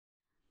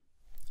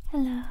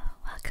Hello,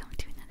 welcome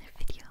to another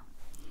video.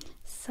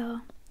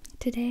 So,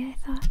 today I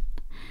thought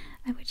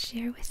I would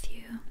share with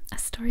you a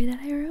story that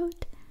I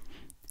wrote.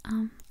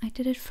 I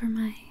did it for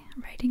my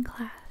writing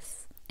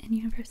class in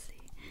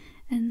university,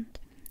 and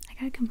I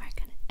got a good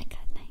mark on it. I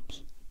got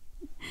 90.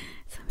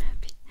 So I'm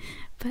happy.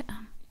 But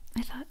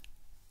I thought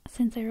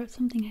since I wrote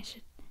something, I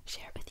should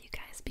share it with you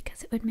guys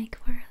because it would make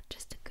for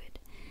just a good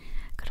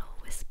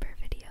old whisper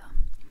video.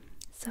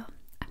 So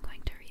I'm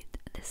going to read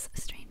this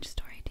strange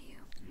story to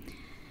you.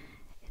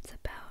 It's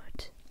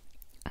about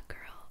a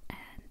girl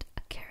and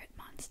a carrot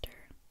monster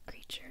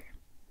creature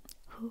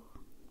who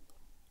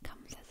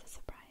comes as a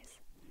surprise.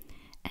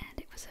 And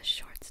it was a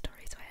short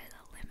story, so I had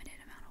a limited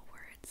amount of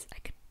words. I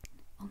could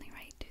only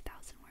write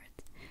 2,000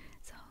 words.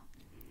 So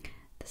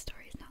the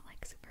story is not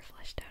like super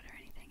fleshed out or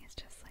anything. It's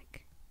just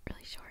like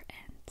really short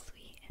and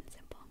sweet and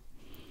simple.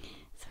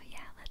 So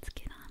yeah, let's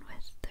get on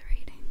with the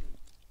reading.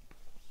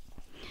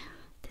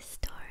 This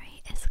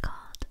story is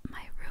called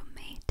My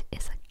Roommate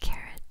is a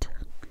Carrot.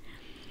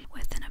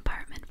 With an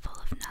apartment full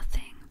of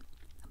nothing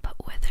but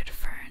withered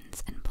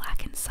ferns and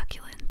blackened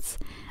succulents,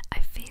 I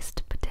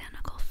faced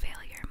botanical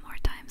failure more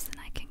times than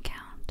I can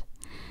count.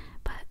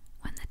 But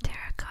when the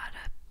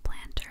terracotta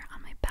planter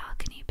on my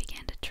balcony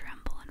began to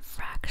tremble and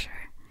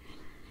fracture,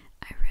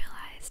 I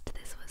realized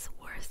this was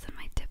worse than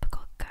my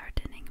typical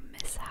gardening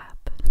mishap.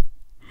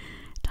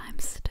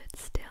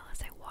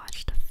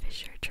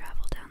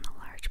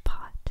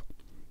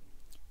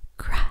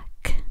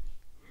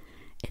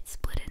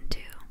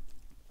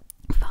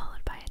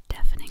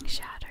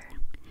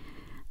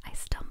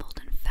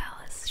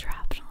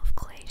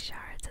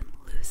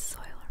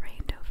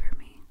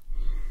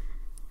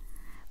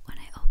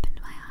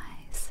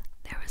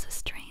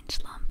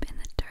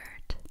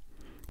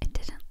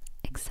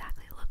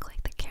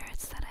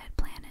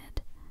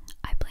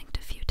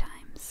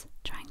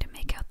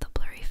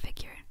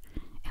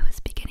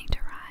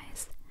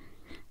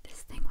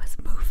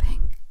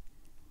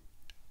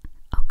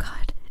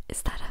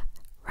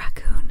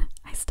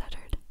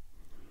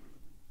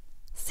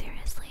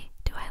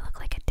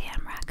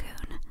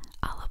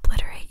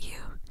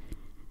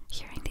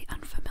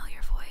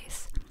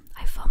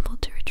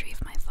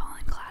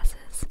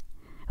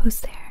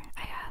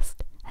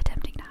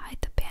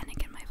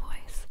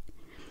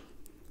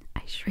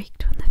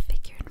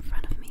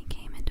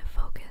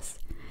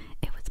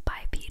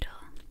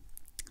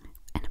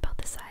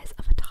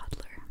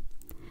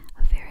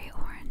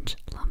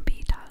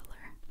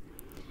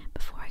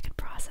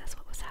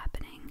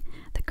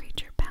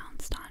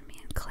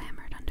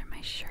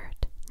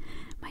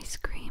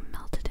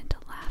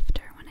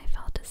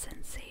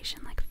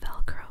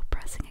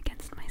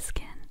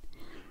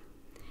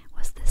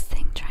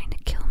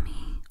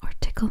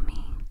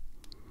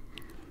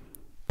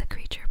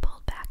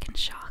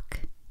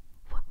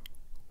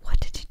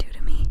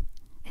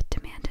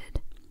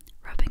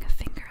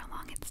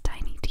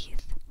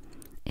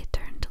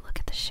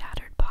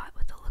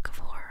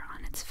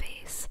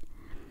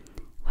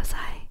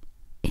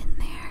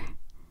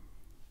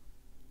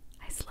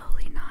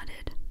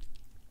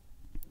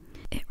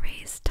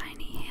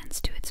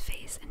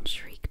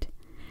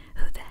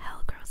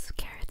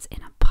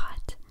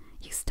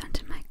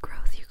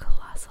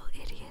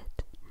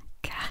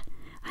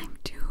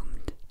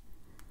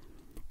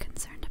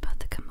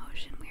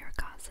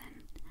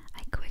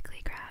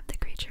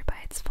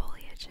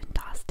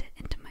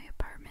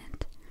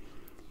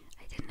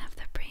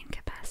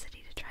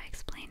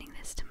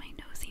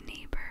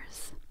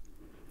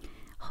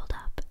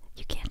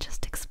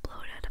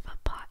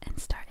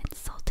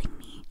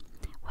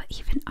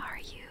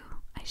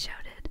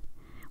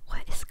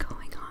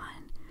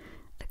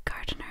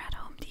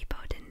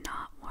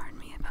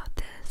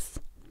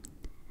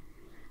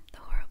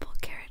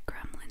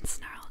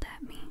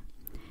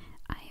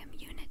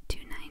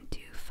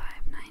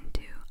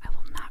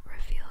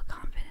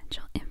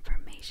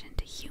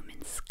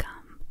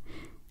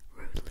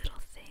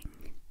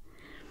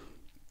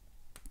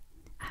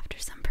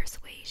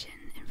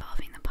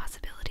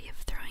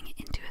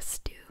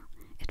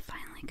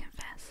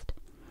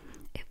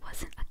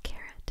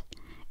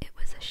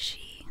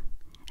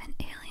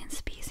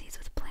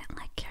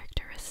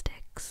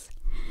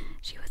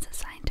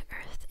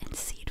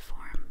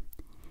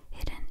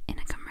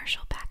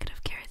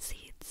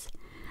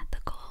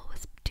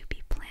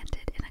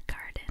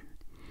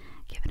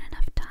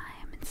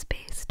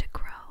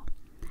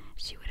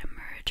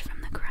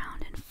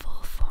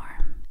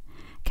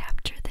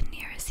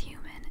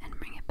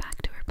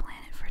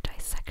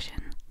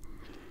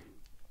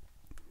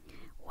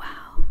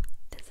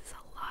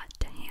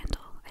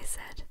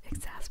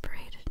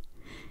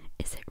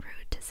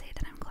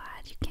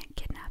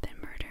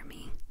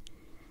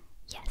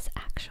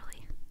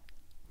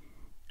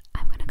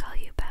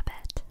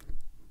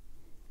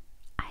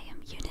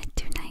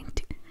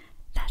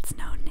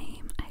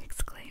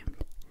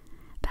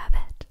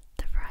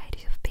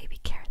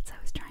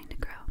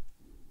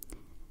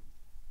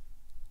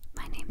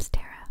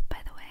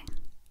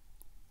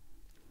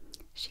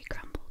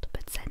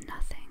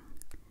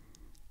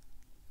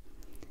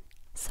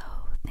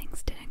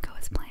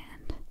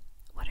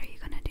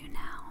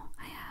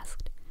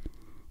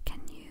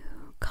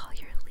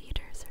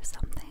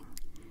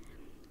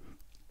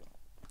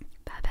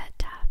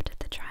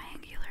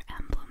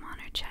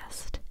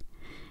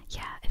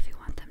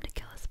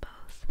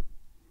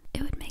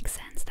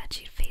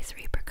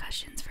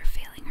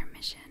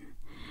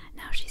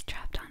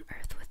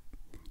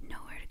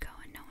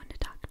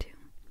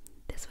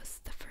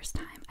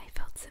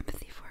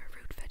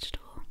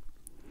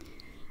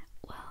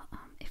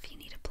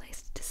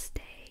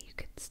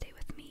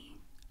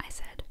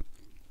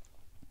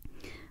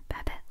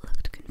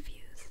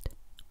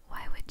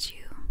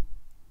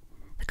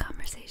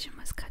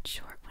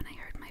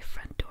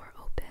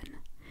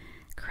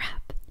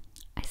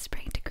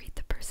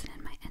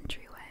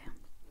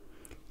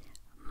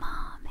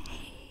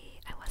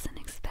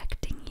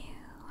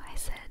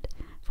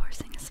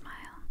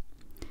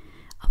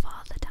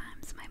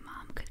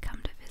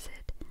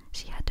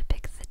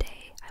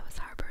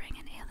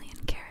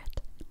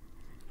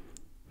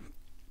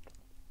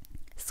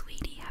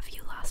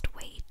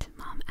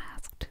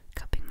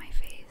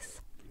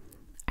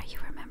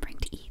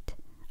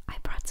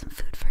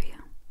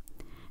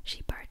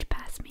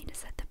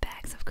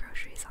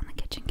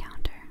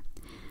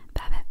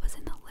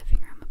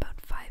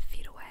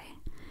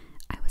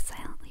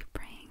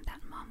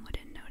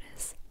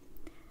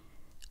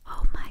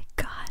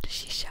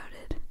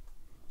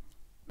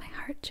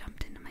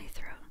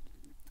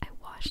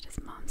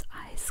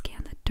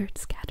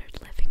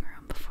 dirt-scattered living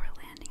room before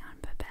landing on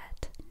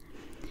Babette.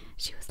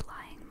 She was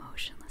lying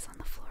motionless on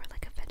the floor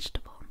like a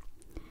vegetable.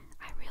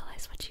 I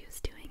realized what she was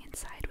doing and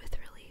sighed with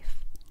relief.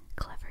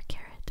 Clever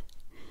carrot.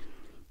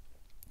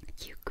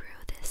 You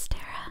grew this,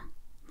 Tara?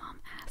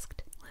 Mom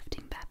asked,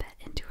 lifting Babette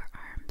into her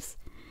arms.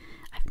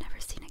 I've never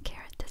seen a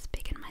carrot this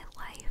big in my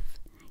life.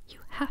 You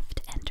have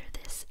to enter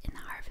this in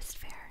the harvest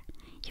fair.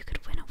 You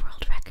could win a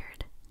world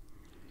record.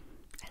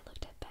 I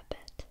looked at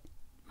Babette.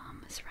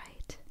 Mom was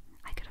right.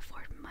 I could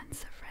afford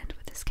months of rent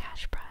with this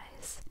cash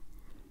prize.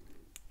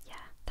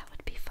 Yeah, that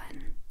would be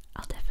fun.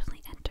 I'll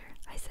definitely enter,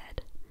 I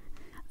said.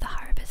 The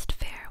harvest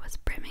fair was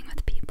brimming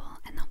with people,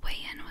 and the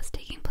weigh-in was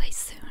taking place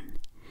soon.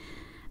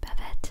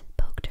 Babette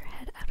poked her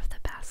head out of the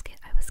basket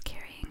I was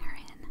carrying her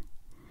in.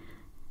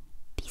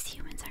 These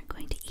humans aren't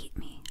going to eat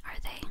me, are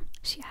they?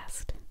 She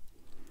asked.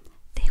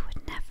 They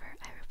would never,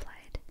 I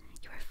replied.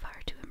 You are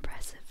far too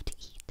impressive to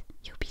eat.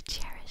 You'll be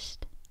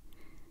cherished.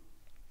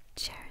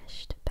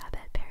 Cherished,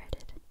 Babette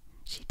parroted.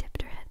 She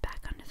dipped her head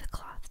back under the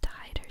cloth to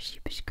hide her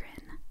sheepish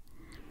grin.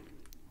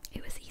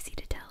 It was easy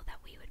to tell that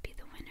we would be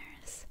the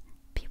winners.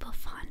 People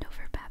fawned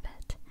over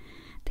Babette.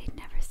 They'd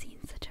never seen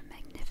such a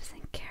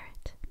magnificent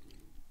carrot.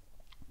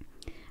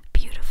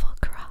 Beautiful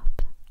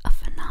crop, a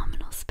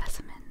phenomenal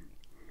specimen.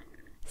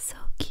 So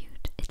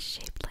cute, it's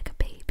shaped like a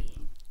baby.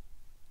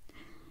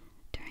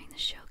 During the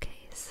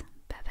showcase,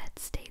 Babette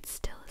stayed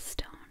still as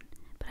stone,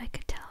 but I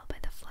could tell by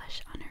the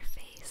flush on her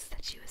face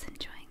that she was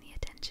enjoying the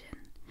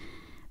attention.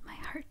 My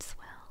heart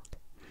swelled.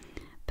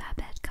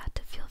 Babette got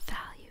to feel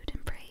valued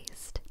and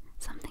praised,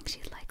 something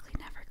she'd likely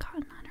never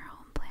gotten on her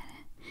home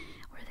planet,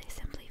 where they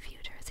simply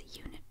viewed her as a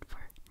unit for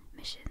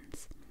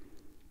missions.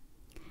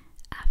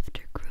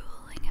 After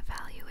grueling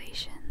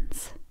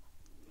evaluations,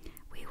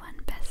 we won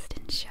Best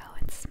in Show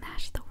and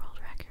smashed the world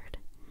record.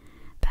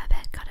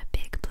 Babette got a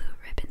big blue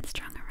ribbon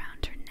strung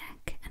around her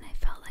neck, and I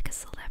felt like a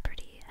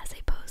celebrity as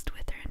I posed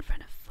with her in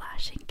front of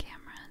flashing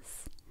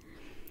cameras.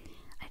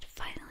 I'd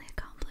finally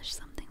accomplished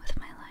something with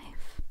my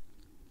life.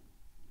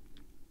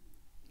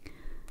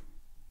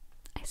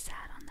 I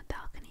sat on the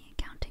balcony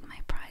counting my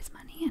prize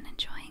money and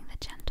enjoying the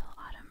gentle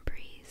autumn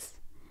breeze.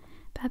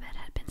 Babette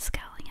had been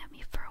scowling at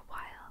me for a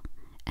while,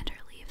 and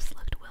her leaves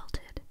looked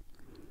wilted.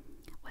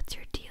 What's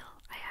your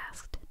deal? I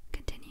asked,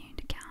 continuing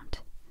to count.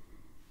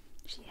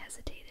 She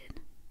hesitated.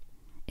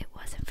 It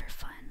wasn't for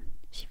fun,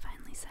 she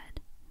finally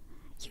said.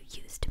 You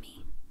used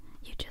me.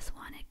 You just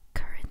wanted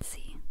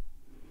currency.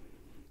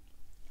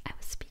 I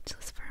was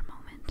speechless for a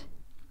moment.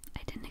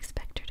 I didn't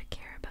expect her to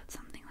care about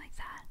something like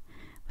that,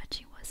 but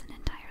she wasn't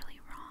entirely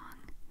wrong.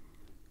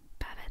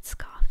 Babette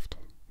scoffed.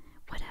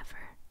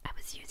 Whatever, I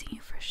was using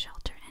you for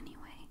shelter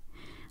anyway.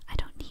 I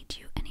don't need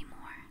you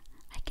anymore.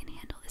 I can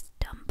handle this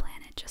dumb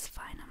planet just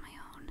fine on my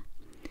own.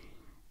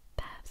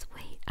 Babs,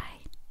 wait,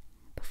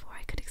 Before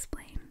I could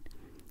explain,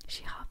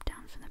 she hopped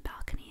down from the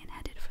balcony and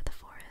headed for the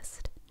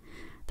forest.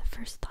 The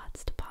first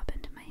thoughts to pop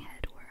into my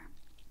head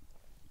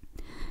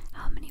were,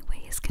 how many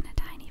ways can a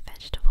tiny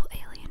vegetable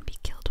alien be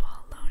killed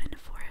while alone in a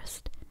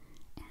forest?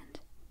 And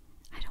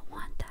I don't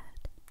want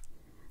that.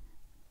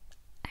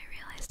 I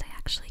realized I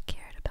actually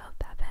cared about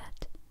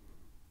Babette.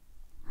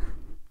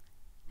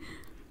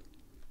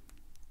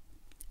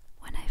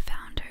 When I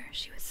found her,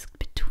 she was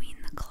between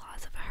the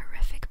claws of a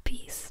horrific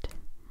beast.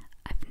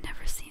 I've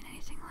never seen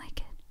anything like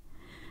it.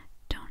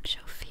 Don't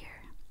show fear.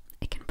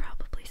 I can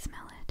probably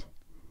smell it.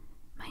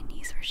 My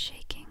knees were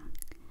shaking.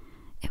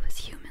 It was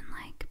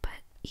human-like,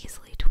 but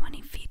easily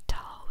 20 feet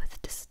tall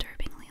with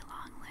disturbingly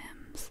long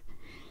limbs.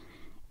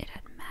 It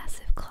had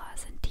massive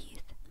claws and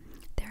teeth,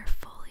 their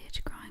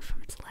foliage growing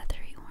from its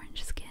leathery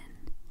orange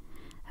skin.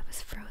 I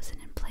was frozen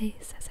in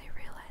place as I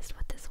realized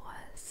what this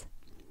was.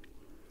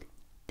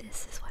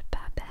 This is what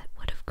Babette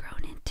would have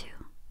grown into.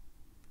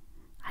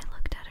 I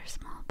looked at her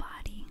small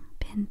body,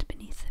 pinned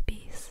beneath the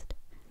beast.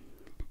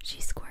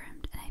 She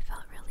squirmed, and I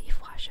felt relief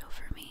wash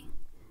over me.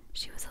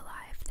 She was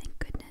alive, thank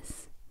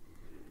goodness.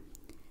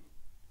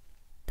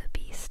 The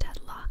beast had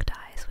locked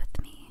eyes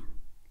with me.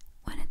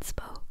 When it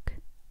spoke,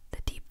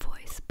 the deep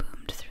voice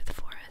boomed through the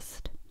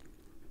forest.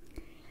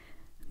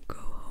 Go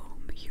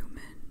home,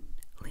 human.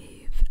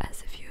 Leave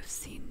as if you have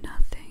seen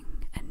nothing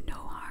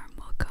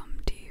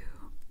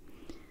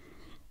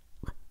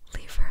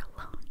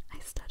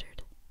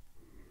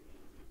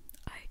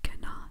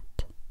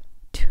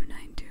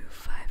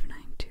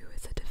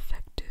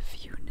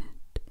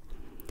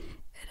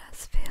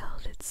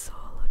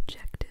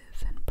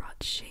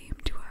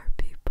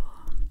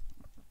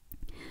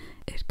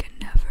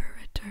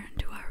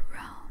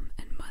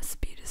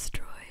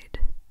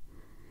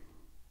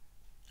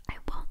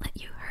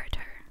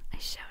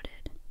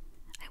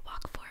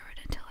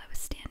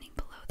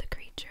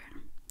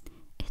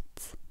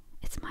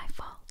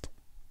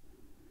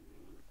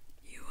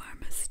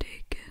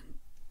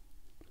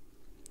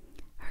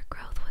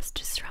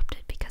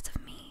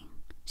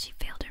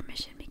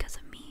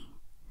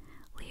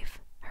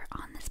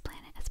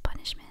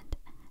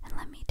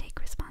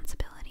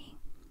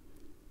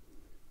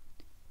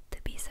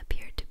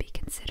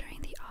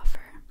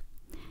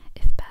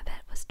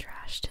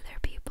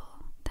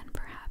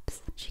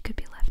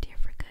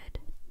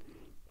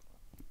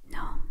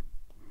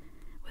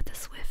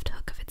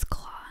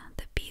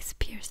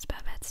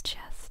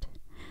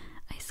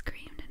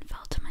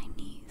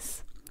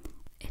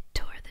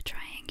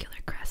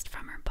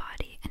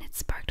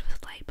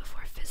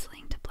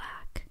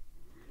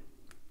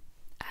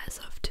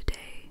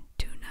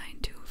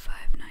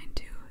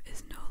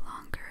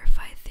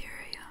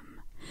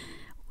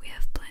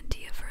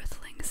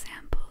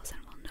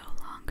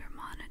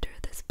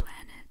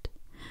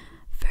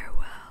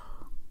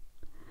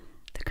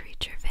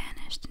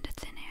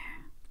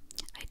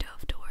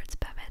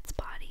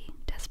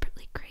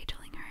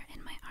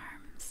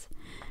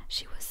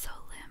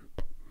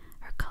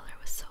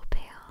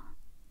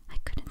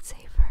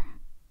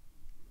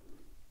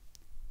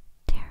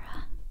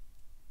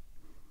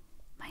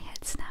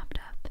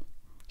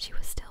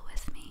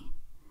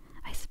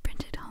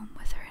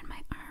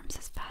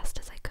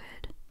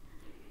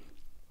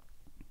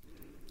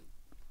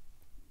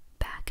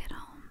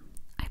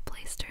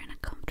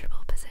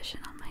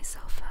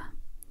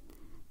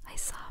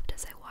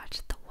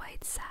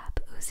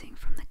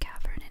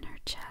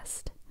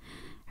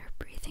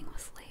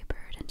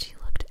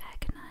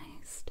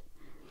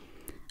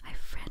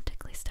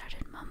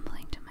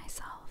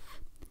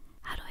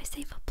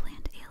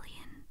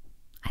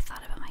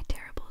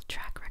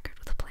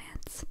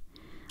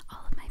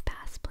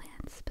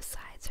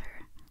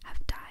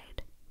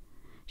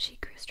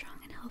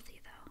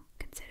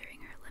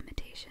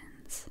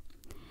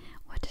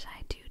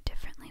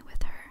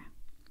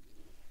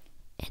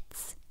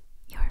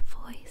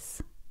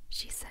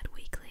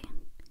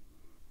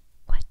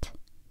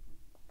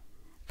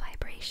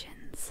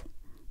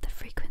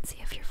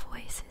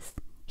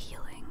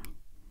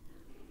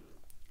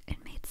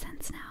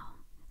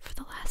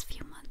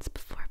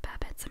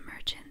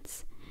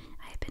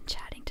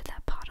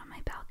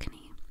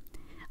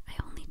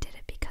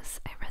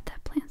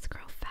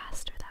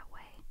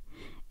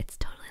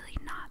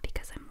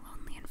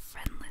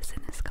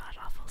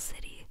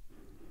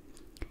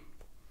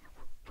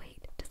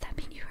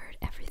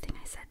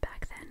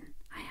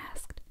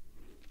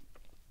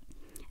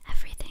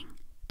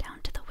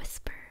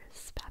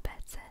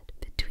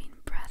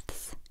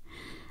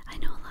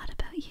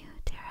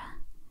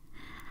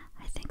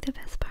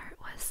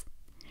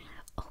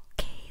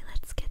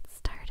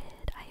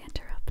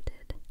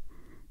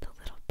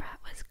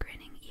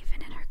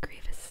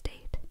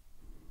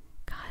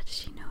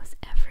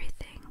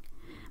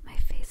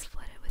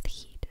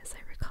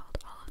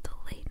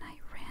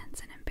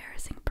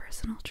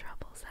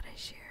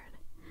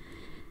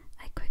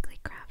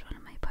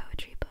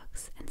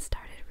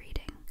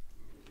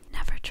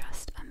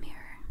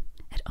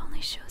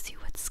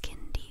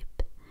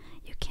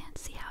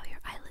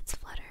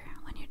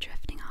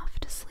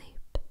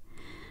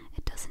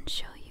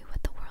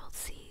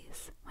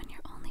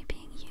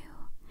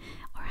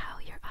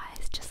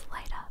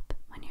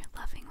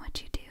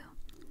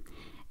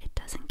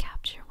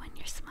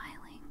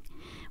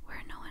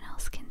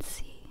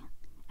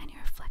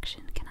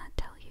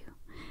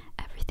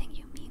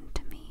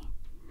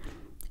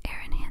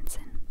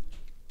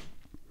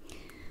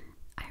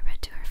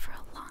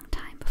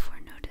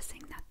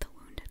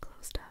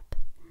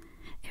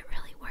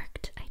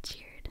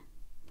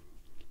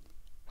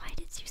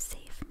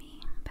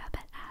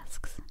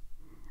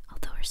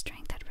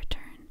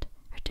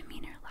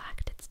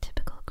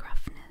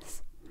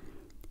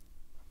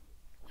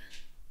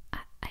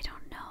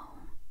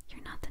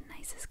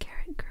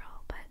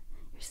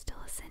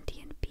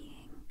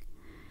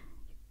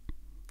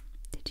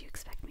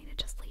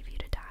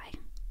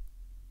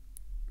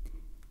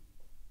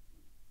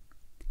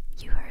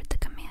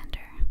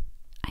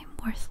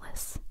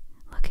worthless.